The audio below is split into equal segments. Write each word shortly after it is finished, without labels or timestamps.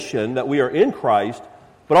mission that we are in Christ,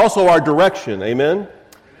 but also our direction. Amen?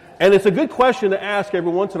 And it's a good question to ask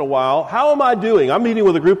every once in a while. How am I doing? I'm meeting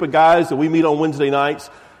with a group of guys that we meet on Wednesday nights,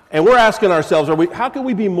 and we're asking ourselves, how can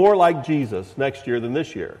we be more like Jesus next year than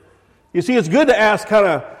this year? You see, it's good to ask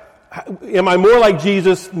am I more like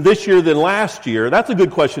Jesus this year than last year? That's a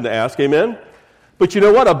good question to ask, amen? But you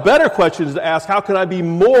know what? A better question is to ask, how can I be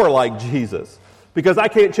more like Jesus? Because I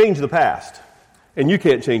can't change the past, and you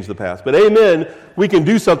can't change the past. But amen, we can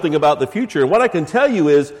do something about the future. And what I can tell you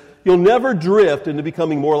is, you'll never drift into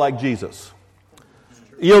becoming more like Jesus.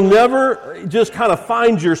 You'll never just kind of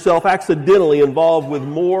find yourself accidentally involved with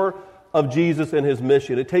more of Jesus and his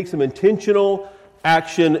mission. It takes some intentional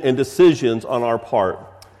action and decisions on our part.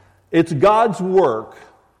 It's God's work,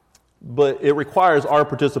 but it requires our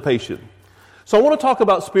participation. So I want to talk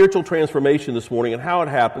about spiritual transformation this morning and how it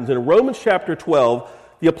happens. In Romans chapter 12,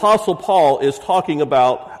 the Apostle Paul is talking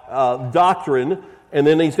about doctrine, and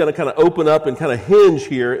then he's going to kind of open up and kind of hinge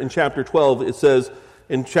here in chapter 12. It says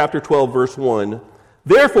in chapter 12, verse 1,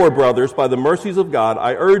 "Therefore, brothers, by the mercies of God,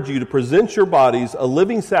 I urge you to present your bodies a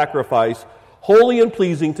living sacrifice, holy and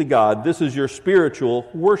pleasing to God. This is your spiritual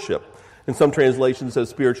worship." In some translations, it says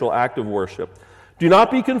spiritual act of worship. "Do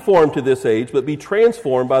not be conformed to this age, but be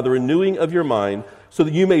transformed by the renewing of your mind, so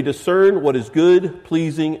that you may discern what is good,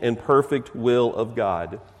 pleasing, and perfect will of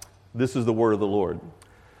God." This is the word of the Lord.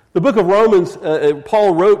 The book of Romans,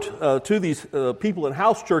 Paul wrote to these people in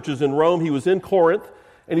house churches in Rome. He was in Corinth,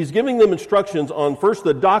 and he's giving them instructions on first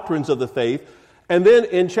the doctrines of the faith, and then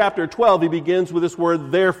in chapter 12 he begins with this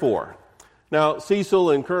word, therefore. Now, Cecil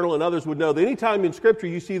and Colonel and others would know that anytime in Scripture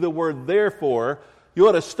you see the word therefore, you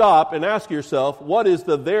ought to stop and ask yourself, what is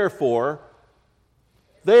the therefore?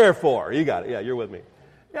 Therefore. You got it. Yeah, you're with me.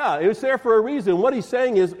 Yeah, it was there for a reason. What he's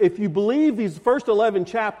saying is, if you believe these first 11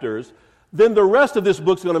 chapters, then the rest of this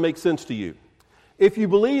book's going to make sense to you. If you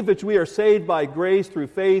believe that we are saved by grace through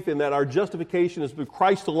faith and that our justification is through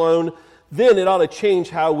Christ alone, then it ought to change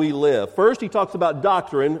how we live. First, he talks about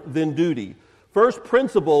doctrine, then duty. First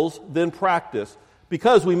principles, then practice,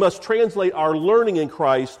 because we must translate our learning in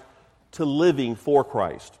Christ to living for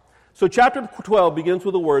Christ. So chapter 12 begins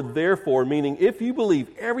with the word therefore, meaning if you believe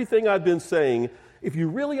everything I've been saying, if you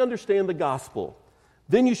really understand the gospel,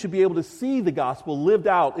 then you should be able to see the gospel lived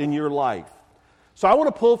out in your life. So I want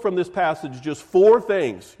to pull from this passage just 4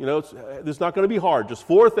 things. You know, it's not going to be hard. Just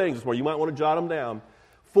 4 things where you might want to jot them down.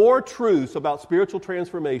 4 truths about spiritual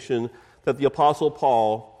transformation that the Apostle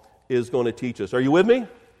Paul is going to teach us. Are you with me?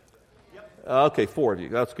 Yep. Okay, 4 of you.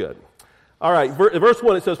 That's good. All right, verse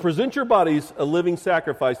 1, it says, "Present your bodies a living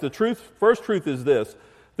sacrifice." The first truth is this: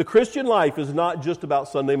 the Christian life is not just about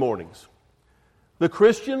Sunday mornings. The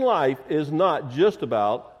Christian life is not just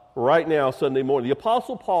about right now Sunday morning. The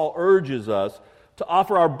Apostle Paul urges us to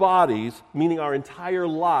offer our bodies, meaning our entire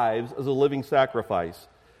lives, as a living sacrifice.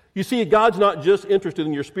 You see, God's not just interested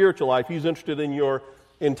in your spiritual life, He's interested in your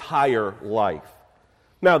entire life.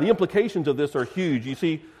 Now, the implications of this are huge. You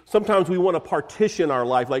see, sometimes we want to partition our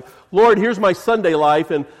life. Like, Lord, here's my Sunday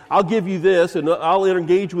life, and I'll give you this, and I'll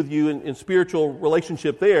engage with you in spiritual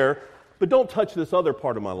relationship there, but don't touch this other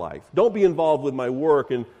part of my life. Don't be involved with my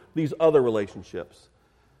work and these other relationships.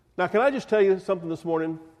 Now, can I just tell you something this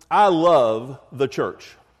morning? I love the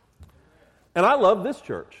church. And I love this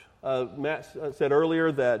church. Matt said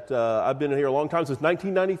earlier that I've been here a long time, since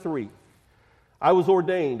 1993. I was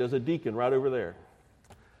ordained as a deacon right over there.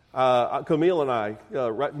 Camille and I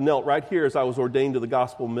knelt right here as I was ordained to the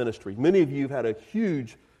gospel ministry. Many of you have had a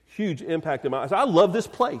huge, huge impact in my life. I love this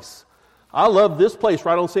place. I love this place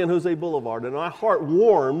right on San Jose Boulevard, and my heart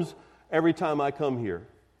warms every time I come here.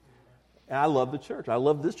 And I love the church. I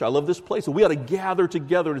love this church. I love this place. And we ought to gather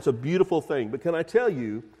together, and it's a beautiful thing. But can I tell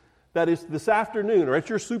you that it's this afternoon or at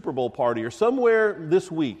your Super Bowl party or somewhere this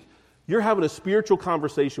week, you're having a spiritual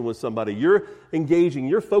conversation with somebody. You're engaging.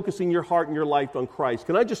 You're focusing your heart and your life on Christ.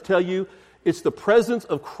 Can I just tell you, it's the presence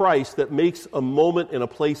of Christ that makes a moment and a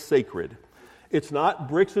place sacred. It's not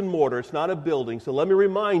bricks and mortar. It's not a building. So let me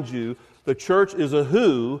remind you, the church is a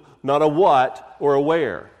who, not a what or a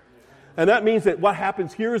where. And that means that what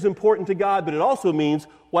happens here is important to God, but it also means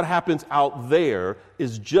what happens out there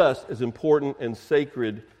is just as important and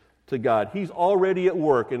sacred to God. He's already at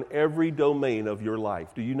work in every domain of your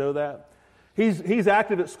life. Do you know that? He's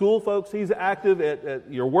active at school, folks. He's active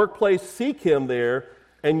at your workplace. Seek Him there,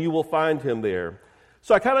 and you will find Him there.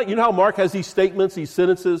 So you know how Mark has these statements, these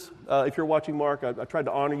sentences? If you're watching Mark, I tried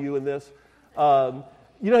to honor you in this.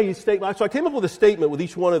 You know, so I came up with a statement with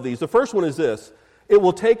each one of these. The first one is this: it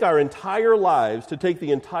will take our entire lives to take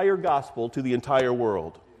the entire gospel to the entire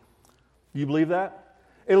world. Do you believe that?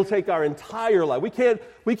 It'll take our entire life.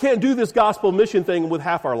 We can't do this gospel mission thing with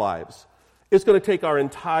half our lives. It's going to take our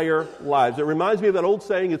entire lives. It reminds me of that old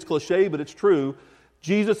saying, it's cliche, but it's true.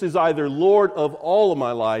 Jesus is either Lord of all of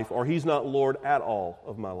my life or he's not Lord at all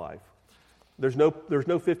of my life. There's no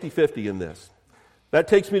 50-50 in this. That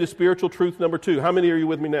takes me to spiritual truth number 2. How many are you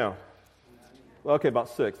with me now? Okay, about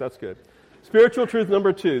 6. That's good. Spiritual truth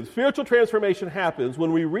number 2. Spiritual transformation happens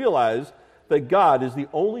when we realize that God is the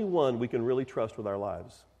only one we can really trust with our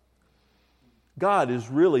lives. God is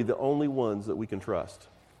really the only ones that we can trust.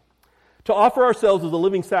 To offer ourselves as a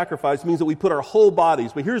living sacrifice means that we put our whole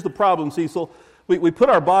bodies. But here's the problem, Cecil. We put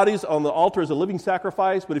our bodies on the altar as a living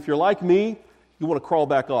sacrifice, but if you're like me, you want to crawl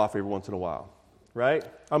back off every once in a while, right?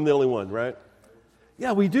 I'm the only one, right?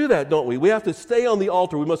 Yeah, we do that, don't we? We have to stay on the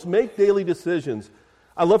altar. We must make daily decisions.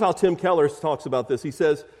 I love how Tim Keller talks about this. He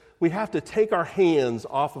says, we have to take our hands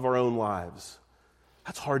off of our own lives.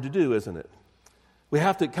 That's hard to do, isn't it? We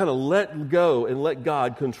have to kind of let go and let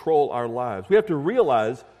God control our lives. We have to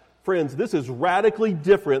realize, friends, this is radically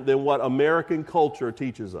different than what American culture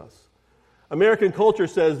teaches us. American culture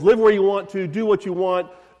says, live where you want to, do what you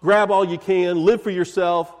want, grab all you can, live for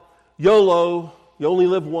yourself, YOLO, you only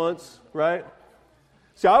live once, right?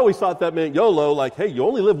 See, I always thought that meant YOLO, like, hey, you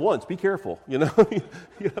only live once, be careful, you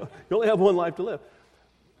only have one life to live.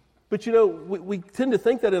 But we tend to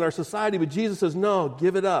think that in our society, but Jesus says, no,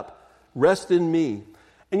 give it up, rest in me.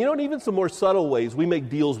 And in even some more subtle ways, we make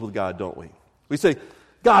deals with God, don't we? We say,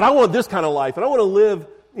 God, I want this kind of life, and I want to live,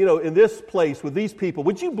 in this place with these people.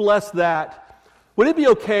 Would you bless that? Would it be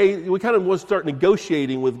okay? We kind of want to start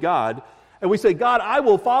negotiating with God, and we say, God, I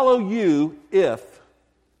will follow you if,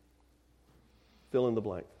 fill in the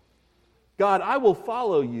blank. God, I will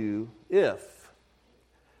follow you if.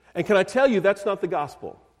 And can I tell you, that's not the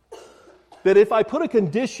gospel. That if I put a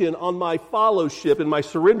condition on my fellowship and my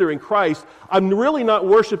surrender in Christ, I'm really not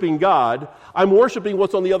worshiping God. I'm worshiping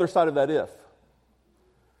what's on the other side of that if.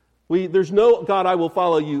 There's no, God, I will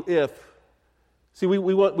follow you if. See,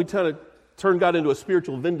 we kind of turn God into a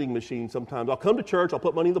spiritual vending machine sometimes. I'll come to church, I'll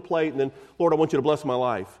put money in the plate, and then, Lord, I want you to bless my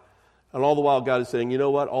life. And all the while, God is saying, you know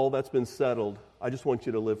what? All that's been settled. I just want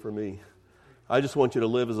you to live for me. I just want you to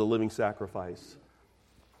live as a living sacrifice.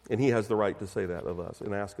 And he has the right to say that of us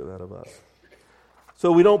and ask that of us.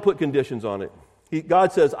 So we don't put conditions on it.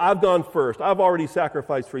 God says, I've gone first. I've already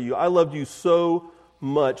sacrificed for you. I loved you so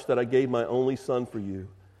much that I gave my only son for you.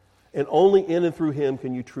 And only in and through him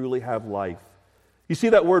can you truly have life. You see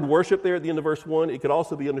that word worship there at the end of verse 1? It could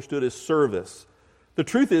also be understood as service. The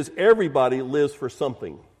truth is, everybody lives for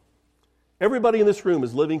something. Everybody in this room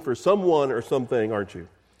is living for someone or something, aren't you?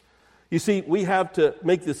 You see, we have to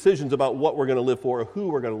make decisions about what we're going to live for or who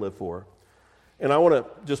we're going to live for. And I want to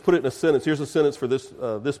just put it in a sentence. Here's a sentence for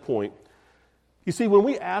this point. You see, when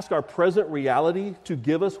we ask our present reality to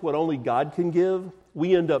give us what only God can give,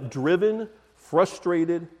 we end up driven,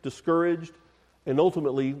 frustrated, discouraged, and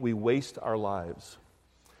ultimately we waste our lives.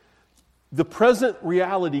 The present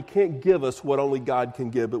reality can't give us what only God can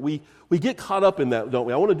give, but we get caught up in that, don't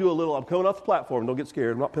we? I want to do a little, I'm coming off the platform, don't get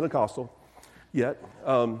scared, I'm not Pentecostal yet.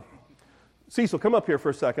 Cecil, come up here for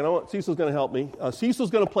a second. Cecil's going to help me. Cecil's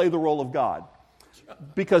going to play the role of God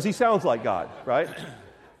because he sounds like God, right?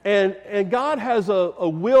 And God has a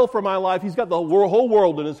will for my life. He's got the whole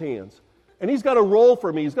world in his hands. And he's got a role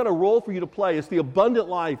for me. He's got a role for you to play. It's the abundant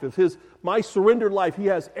life. It's my surrendered life. He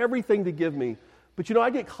has everything to give me. But I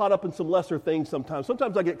get caught up in some lesser things sometimes.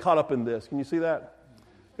 Sometimes I get caught up in this. Can you see that?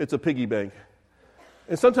 It's a piggy bank.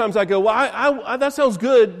 And sometimes I go, well, I that sounds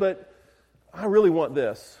good, but I really want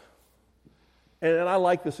this. And I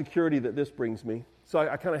like the security that this brings me. So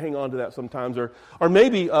I kind of hang on to that sometimes. Or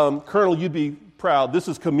maybe, Colonel, you'd be proud. This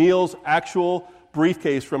is Camille's actual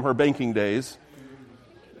briefcase from her banking days.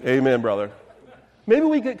 Amen, brother. Maybe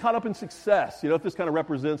we get caught up in success, if this kind of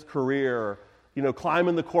represents career, or,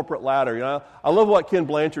 climbing the corporate ladder. I love what Ken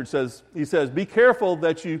Blanchard says. He says, be careful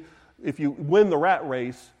that if you win the rat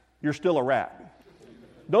race, you're still a rat.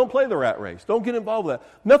 Don't play the rat race. Don't get involved with that.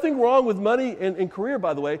 Nothing wrong with money and career,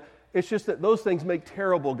 by the way. It's just that those things make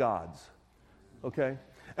terrible gods. Okay?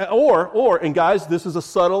 And guys, this is a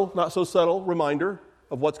subtle, not so subtle reminder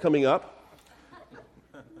of what's coming up.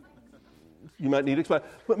 You might need to explain.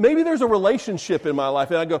 But maybe there's a relationship in my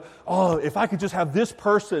life, and I go, oh, if I could just have this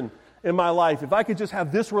person in my life, if I could just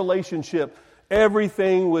have this relationship,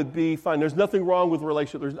 everything would be fine. There's nothing wrong with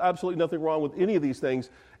relationship. There's absolutely nothing wrong with any of these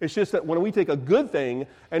things. It's just that when we take a good thing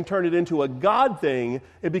and turn it into a God thing,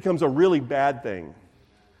 it becomes a really bad thing.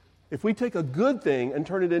 If we take a good thing and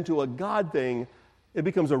turn it into a God thing, it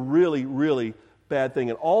becomes a really, really bad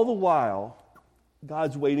thing. And all the while,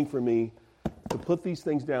 God's waiting for me to put these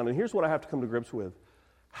things down. And here's what I have to come to grips with.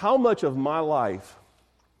 How much of my life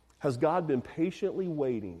has God been patiently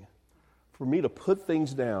waiting for me to put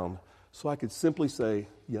things down so I could simply say,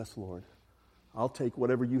 yes, Lord, I'll take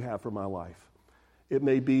whatever you have for my life. It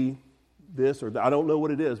may be this or that. I don't know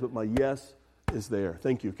what it is, but my yes is there.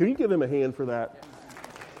 Thank you. Can you give him a hand for that?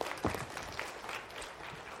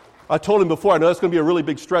 I told him before, I know it's going to be a really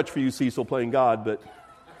big stretch for you, Cecil, playing God, but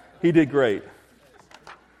he did great.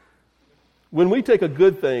 When we take a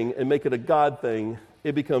good thing and make it a God thing,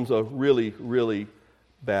 it becomes a really, really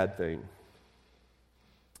bad thing.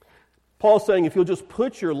 Paul's saying if you'll just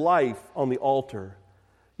put your life on the altar,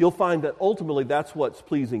 you'll find that ultimately that's what's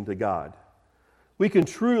pleasing to God. We can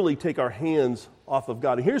truly take our hands off of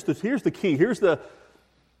God. And here's the key. Here's the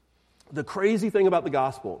crazy thing about the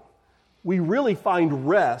gospel. We really find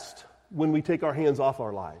rest when we take our hands off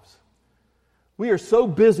our lives. We are so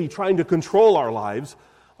busy trying to control our lives,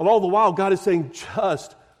 and all the while God is saying,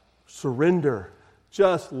 just surrender.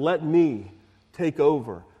 Just let me take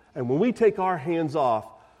over. And when we take our hands off,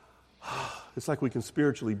 it's like we can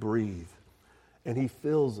spiritually breathe. And he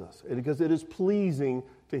fills us. And because it is pleasing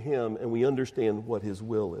to him and we understand what his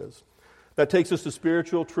will is. That takes us to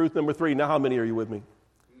spiritual truth number 3. Now how many are you with me?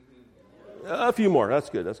 A few more. That's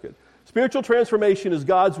good. Spiritual transformation is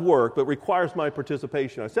God's work, but requires my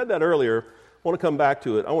participation. I said that earlier. I want to come back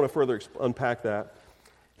to it. I want to further unpack that.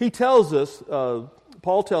 He tells us,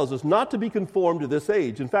 Paul tells us, not to be conformed to this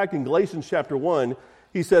age. In fact, in Galatians chapter 1,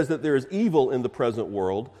 he says that there is evil in the present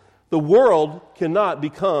world. The world cannot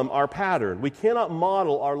become our pattern. We cannot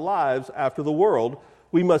model our lives after the world.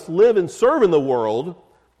 We must live and serve in the world,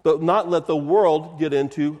 but not let the world get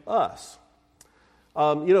into us.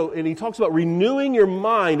 And he talks about renewing your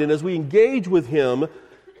mind, and as we engage with him,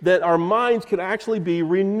 that our minds can actually be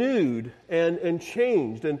renewed and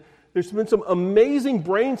changed. And there's been some amazing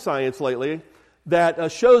brain science lately that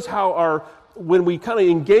shows how when we kind of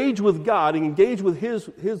engage with God and engage with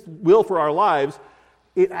his will for our lives,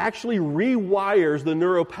 it actually rewires the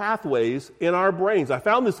neural pathways in our brains. I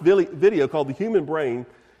found this video called The Human Brain.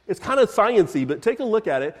 It's kind of science-y, but take a look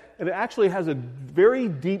at it, and it actually has a very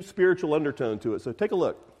deep spiritual undertone to it. So take a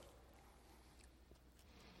look.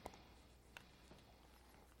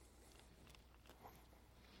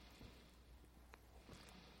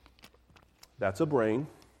 That's a brain.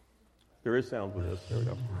 There is sound with this. There we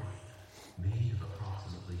go. Made of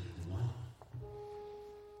approximately one.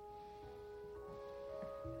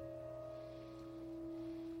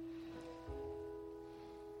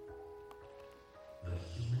 The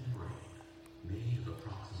human brain, made of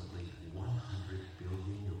approximately 100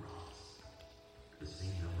 billion neurons. The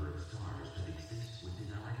same number of stars that exist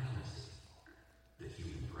within our galaxy. The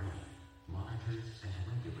human brain monitors and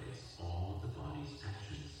regulates all of the body's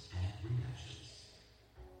actions and reactions.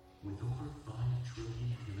 With over 5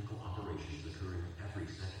 trillion chemical operations occurring every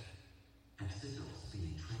second, and signals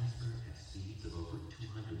being transferred at speeds of over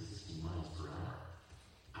 260 miles per hour,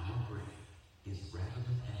 our brain is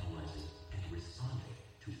rapidly analyzing and responding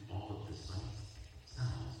to all of the sights,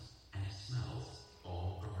 sounds, and smells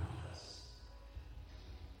all around us.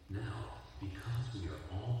 Now, because we are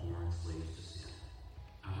all born slaves to sin,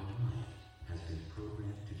 our mind has been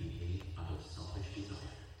programmed to behave out of selfish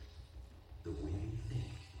desire. The way we think,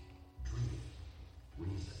 dream,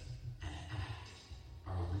 reason, and act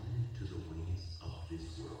are limited to the ways of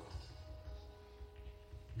this world.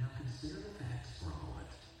 Now consider the facts for a moment.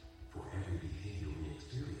 For every behavior we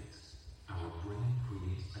experience, our brain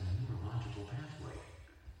creates a neurological pathway.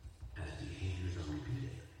 As behaviors are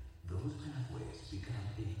repeated, those pathways become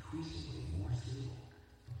increasingly more stable.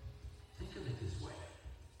 Think of it this way.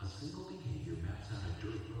 A single behavior maps out a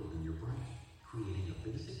dirt road in your brain, creating a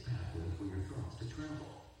basic pathway for your thoughts to travel.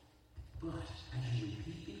 But as you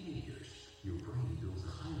repeat behaviors, your brain builds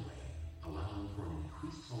a highway, allowing for an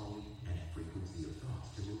increased volume and frequency of thoughts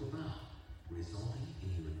to move about, resulting in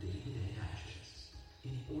your day-to-day actions.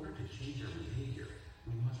 In order to change our behavior,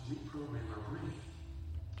 we must reprogram our brain.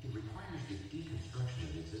 It requires the deconstruction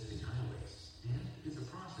of existing highways, and is a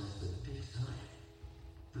process that takes time.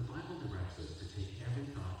 The Bible directs us to take every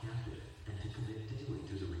thought captive and to commit daily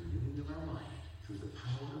to the renewing of our mind through the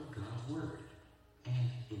power of God's Word. And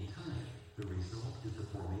in time, the result is the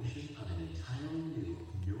formation of an entirely new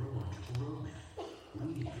neurological roadmap,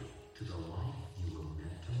 leading you to the life you were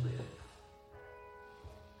meant to live.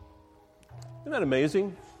 Isn't that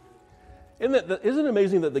amazing? Isn't it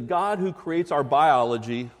amazing that the God who creates our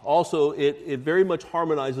biology also, it very much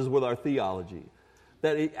harmonizes with our theology?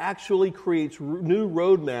 That it actually creates new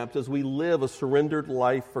roadmaps as we live a surrendered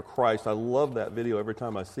life for Christ. I love that video every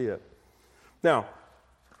time I see it. Now,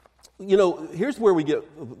 here's where we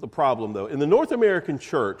get the problem, though. In the North American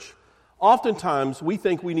church, oftentimes we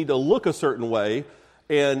think we need to look a certain way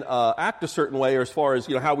and act a certain way, or as far as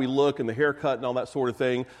how we look and the haircut and all that sort of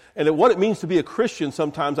thing. And what it means to be a Christian,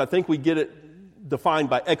 sometimes I think we get it defined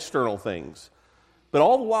by external things. But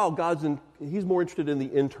all the while, He's more interested in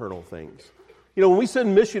the internal things. When we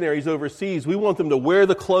send missionaries overseas, we want them to wear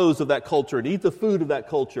the clothes of that culture and eat the food of that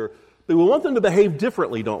culture. But we want them to behave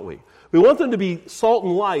differently, don't we? We want them to be salt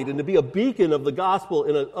and light and to be a beacon of the gospel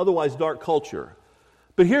in an otherwise dark culture.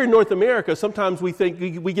 But here in North America, sometimes we think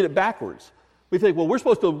we get it backwards. We think, well, we're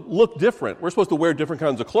supposed to look different. We're supposed to wear different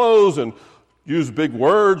kinds of clothes and use big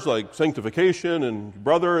words like sanctification and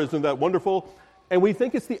brother, isn't that wonderful? And we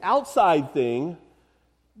think it's the outside thing,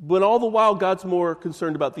 when all the while God's more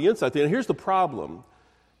concerned about the inside thing. And here's the problem.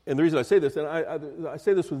 And the reason I say this, and I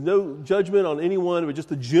say this with no judgment on anyone, but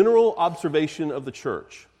just a general observation of the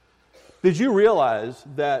church. Did you realize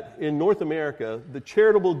that in North America, the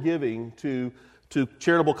charitable giving to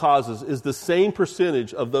charitable causes is the same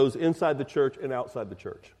percentage of those inside the church and outside the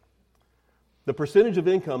church? The percentage of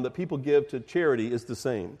income that people give to charity is the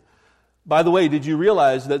same. By the way, did you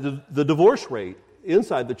realize that the divorce rate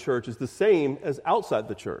inside the church is the same as outside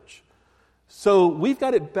the church? So we've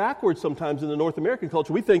got it backwards sometimes in the North American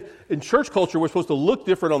culture. We think in church culture we're supposed to look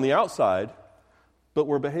different on the outside, but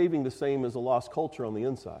we're behaving the same as a lost culture on the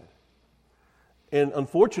inside. And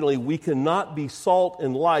unfortunately, we cannot be salt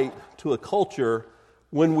and light to a culture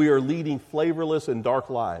when we are leading flavorless and dark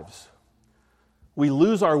lives. We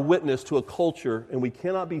lose our witness to a culture, and we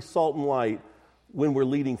cannot be salt and light when we're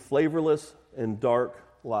leading flavorless and dark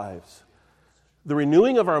lives. The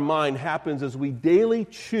renewing of our mind happens as we daily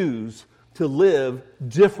choose to live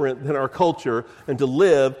different than our culture and to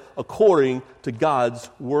live according to God's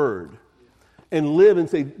Word. And live and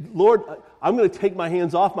say, Lord, I'm going to take my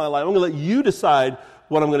hands off my life. I'm going to let you decide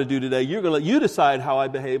what I'm going to do today. You're going to let you decide how I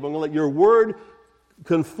behave. I'm going to let your Word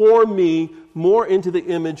conform me more into the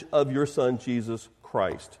image of your Son, Jesus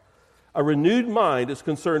Christ. A renewed mind is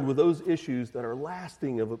concerned with those issues that are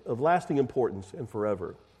lasting, of lasting importance and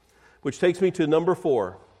forever. Which takes me to number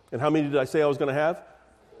 4. And how many did I say I was going to have?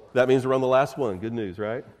 That means we're on the last one. Good news,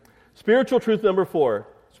 right? Spiritual truth number 4.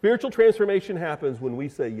 Spiritual transformation happens when we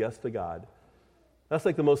say yes to God. That's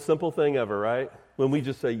like the most simple thing ever, right? When we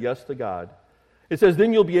just say yes to God. It says,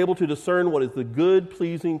 then you'll be able to discern what is the good,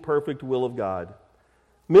 pleasing, perfect will of God.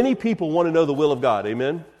 Many people want to know the will of God,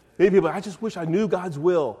 amen? Many people, I just wish I knew God's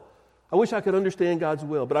will. I wish I could understand God's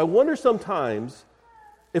will. But I wonder sometimes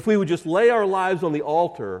if we would just lay our lives on the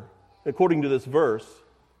altar, according to this verse,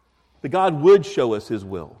 that God would show us His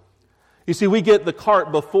will. You see, we get the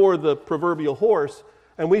cart before the proverbial horse,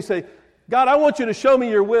 and we say, God, I want you to show me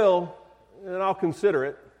your will, and I'll consider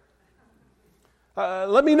it.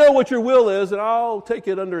 Let me know what your will is, and I'll take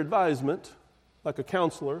it under advisement, like a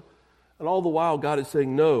counselor. And all the while, God is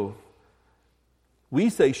saying, no. We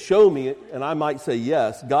say, show me, and I might say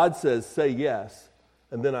yes. God says, say yes,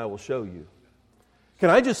 and then I will show you. Can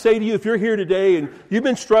I just say to you, if you're here today and you've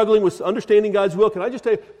been struggling with understanding God's will, can I just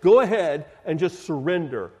say, go ahead and just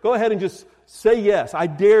surrender. Go ahead and just say yes. I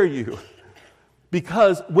dare you.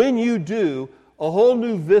 Because when you do, a whole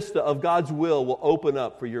new vista of God's will open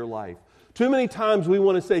up for your life. Too many times we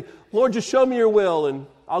want to say, Lord, just show me your will and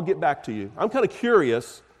I'll get back to you. I'm kind of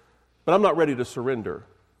curious, but I'm not ready to surrender.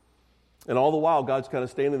 And all the while, God's kind of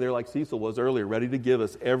standing there like Cecil was earlier, ready to give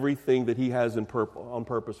us everything that He has on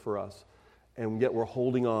purpose for us. And yet we're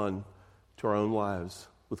holding on to our own lives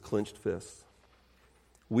with clenched fists.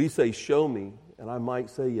 We say, show me, and I might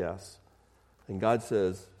say yes. And God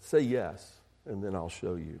says, say yes, and then I'll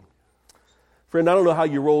show you. Friend, I don't know how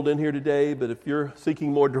you rolled in here today, but if you're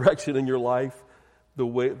seeking more direction in your life,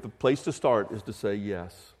 the place to start is to say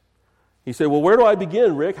yes. You say, well, where do I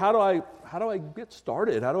begin, Rick? How do I get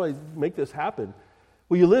started? How do I make this happen?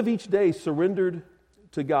 Well, you live each day surrendered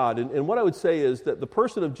to God. And what I would say is that the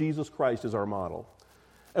person of Jesus Christ is our model.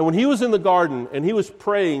 And when He was in the garden and He was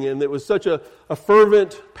praying, and it was such a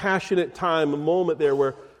fervent, passionate time, a moment there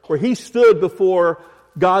where He stood before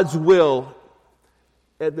God's will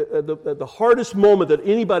at the hardest moment that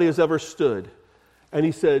anybody has ever stood. And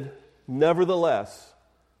He said, nevertheless,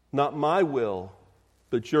 not my will,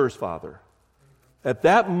 but yours, Father. At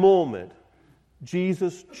that moment,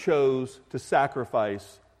 Jesus chose to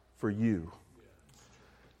sacrifice for you.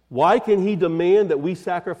 Why can He demand that we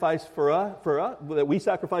sacrifice that we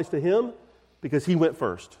sacrifice to Him? Because He went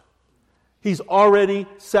first. He's already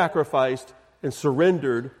sacrificed and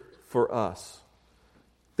surrendered for us.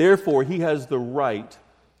 Therefore, He has the right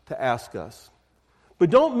to ask us. But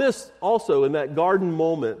don't miss also in that garden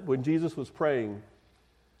moment when Jesus was praying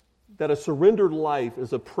that a surrendered life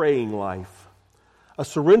is a praying life. A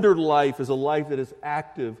surrendered life is a life that is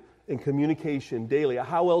active in communication daily.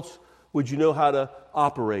 How else would you know how to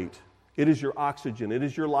operate? It is your oxygen. It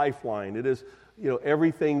is your lifeline. It is,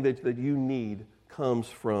 everything that you need comes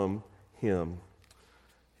from him.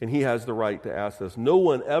 And he has the right to ask us. No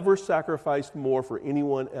one ever sacrificed more for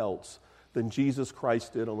anyone else than Jesus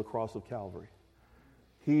Christ did on the cross of Calvary.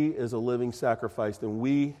 He is a living sacrifice, and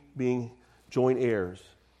we, being joint heirs,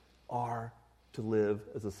 are to live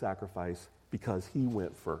as a sacrifice because he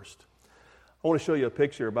went first. I want to show you a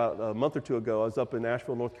picture. About a month or two ago, I was up in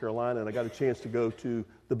Asheville, North Carolina, and I got a chance to go to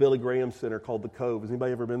the Billy Graham Center called The Cove. Has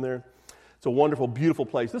anybody ever been there? It's a wonderful, beautiful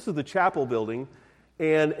place. This is the chapel building,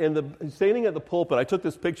 and standing at the pulpit, I took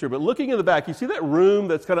this picture, but looking in the back, you see that room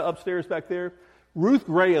that's kind of upstairs back there? Ruth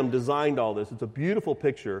Graham designed all this. It's a beautiful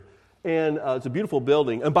picture, and it's a beautiful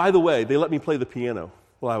building. And by the way, they let me play the piano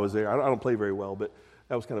while I was there. I don't play very well, but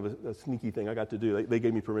that was kind of a sneaky thing I got to do. They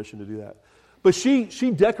gave me permission to do that. But she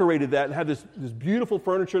decorated that and had this beautiful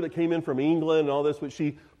furniture that came in from England and all this, but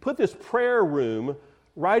she put this prayer room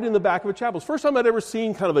right in the back of a chapel. It's the first time I'd ever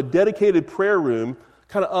seen kind of a dedicated prayer room,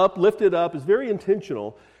 kind of up, lifted up. It's very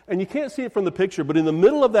intentional. And you can't see it from the picture, but in the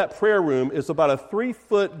middle of that prayer room is about a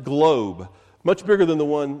 3-foot globe, much bigger than the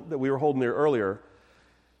one that we were holding there earlier.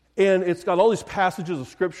 And it's got all these passages of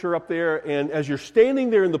Scripture up there, and as you're standing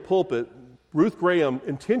there in the pulpit, Ruth Graham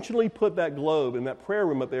intentionally put that globe in that prayer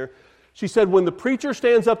room up there. She said, when the preacher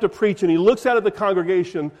stands up to preach and he looks out at the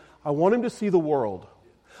congregation, I want him to see the world.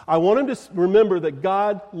 I want him to remember that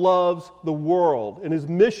God loves the world, and his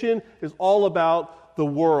mission is all about the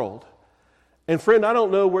world. And friend, I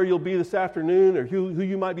don't know where you'll be this afternoon or who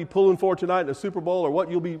you might be pulling for tonight in the Super Bowl or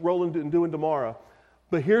what you'll be rolling and doing tomorrow.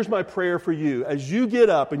 But here's my prayer for you. As you get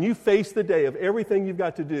up and you face the day of everything you've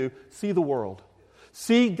got to do, see the world.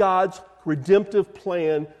 See God's redemptive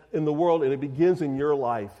plan in the world, and it begins in your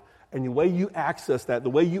life. And the way you access that, the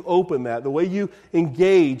way you open that, the way you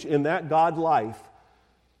engage in that God life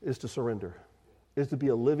is to surrender, is to be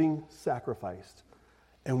a living sacrifice.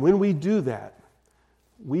 And when we do that,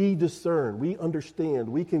 we discern, we understand,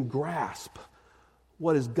 we can grasp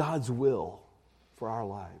what is God's will for our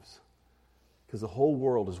lives. Because the whole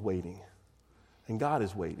world is waiting, and God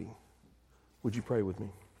is waiting. Would you pray with me?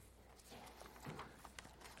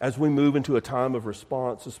 As we move into a time of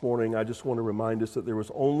response this morning, I just want to remind us that there was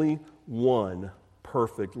only one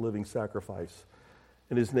perfect living sacrifice,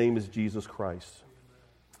 and his name is Jesus Christ.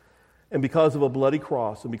 And because of a bloody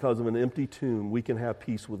cross and because of an empty tomb, we can have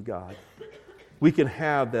peace with God. We can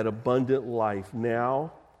have that abundant life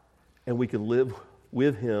now, and we can live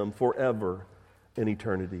with him forever in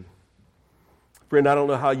eternity. Friend, I don't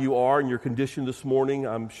know how you are in your condition this morning.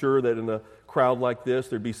 I'm sure that in a crowd like this,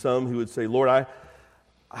 there'd be some who would say, Lord,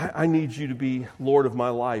 I need you to be Lord of my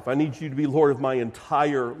life. I need you to be Lord of my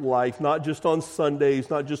entire life, not just on Sundays,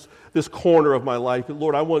 not just this corner of my life, but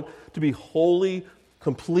Lord, I want to be wholly,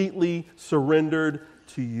 completely surrendered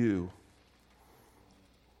to you.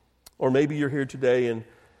 Or maybe you're here today and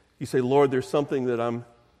you say, Lord, there's something that I'm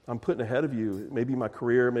putting ahead of you. It may be my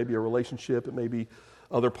career, it may be a relationship, it may be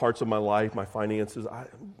other parts of my life, my finances.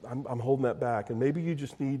 I'm holding that back. And maybe you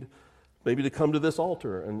just need to come to this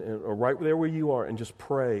altar or right there where you are and just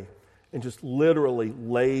pray and just literally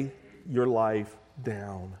lay your life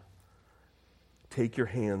down. Take your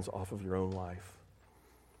hands off of your own life.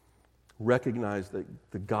 Recognize that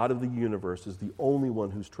the God of the universe is the only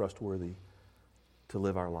one who's trustworthy to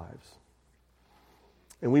live our lives.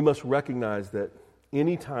 And we must recognize that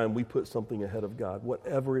anytime we put something ahead of God,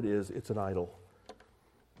 whatever it is, it's an idol.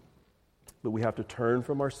 But we have to turn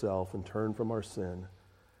from ourselves and turn from our sin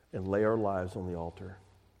and lay our lives on the altar.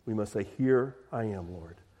 We must say, here I am,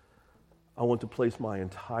 Lord. I want to place my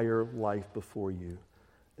entire life before you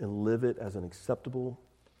and live it as an acceptable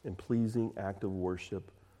and pleasing act of worship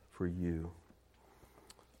for you.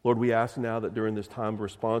 Lord, we ask now that during this time of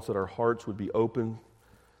response that our hearts would be open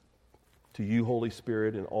to you, Holy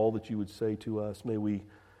Spirit, and all that you would say to us. May we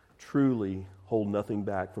truly hold nothing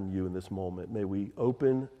back from you in this moment. May we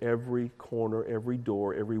open every corner, every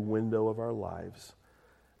door, every window of our lives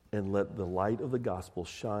and let the light of the gospel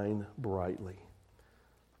shine brightly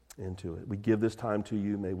into it. We give this time to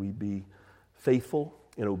you. May we be faithful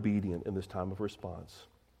and obedient in this time of response.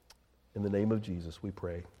 In the name of Jesus, we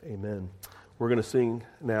pray. Amen. We're going to sing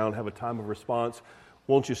now and have a time of response.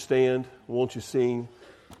 Won't you stand? Won't you sing?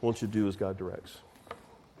 Won't you do as God directs?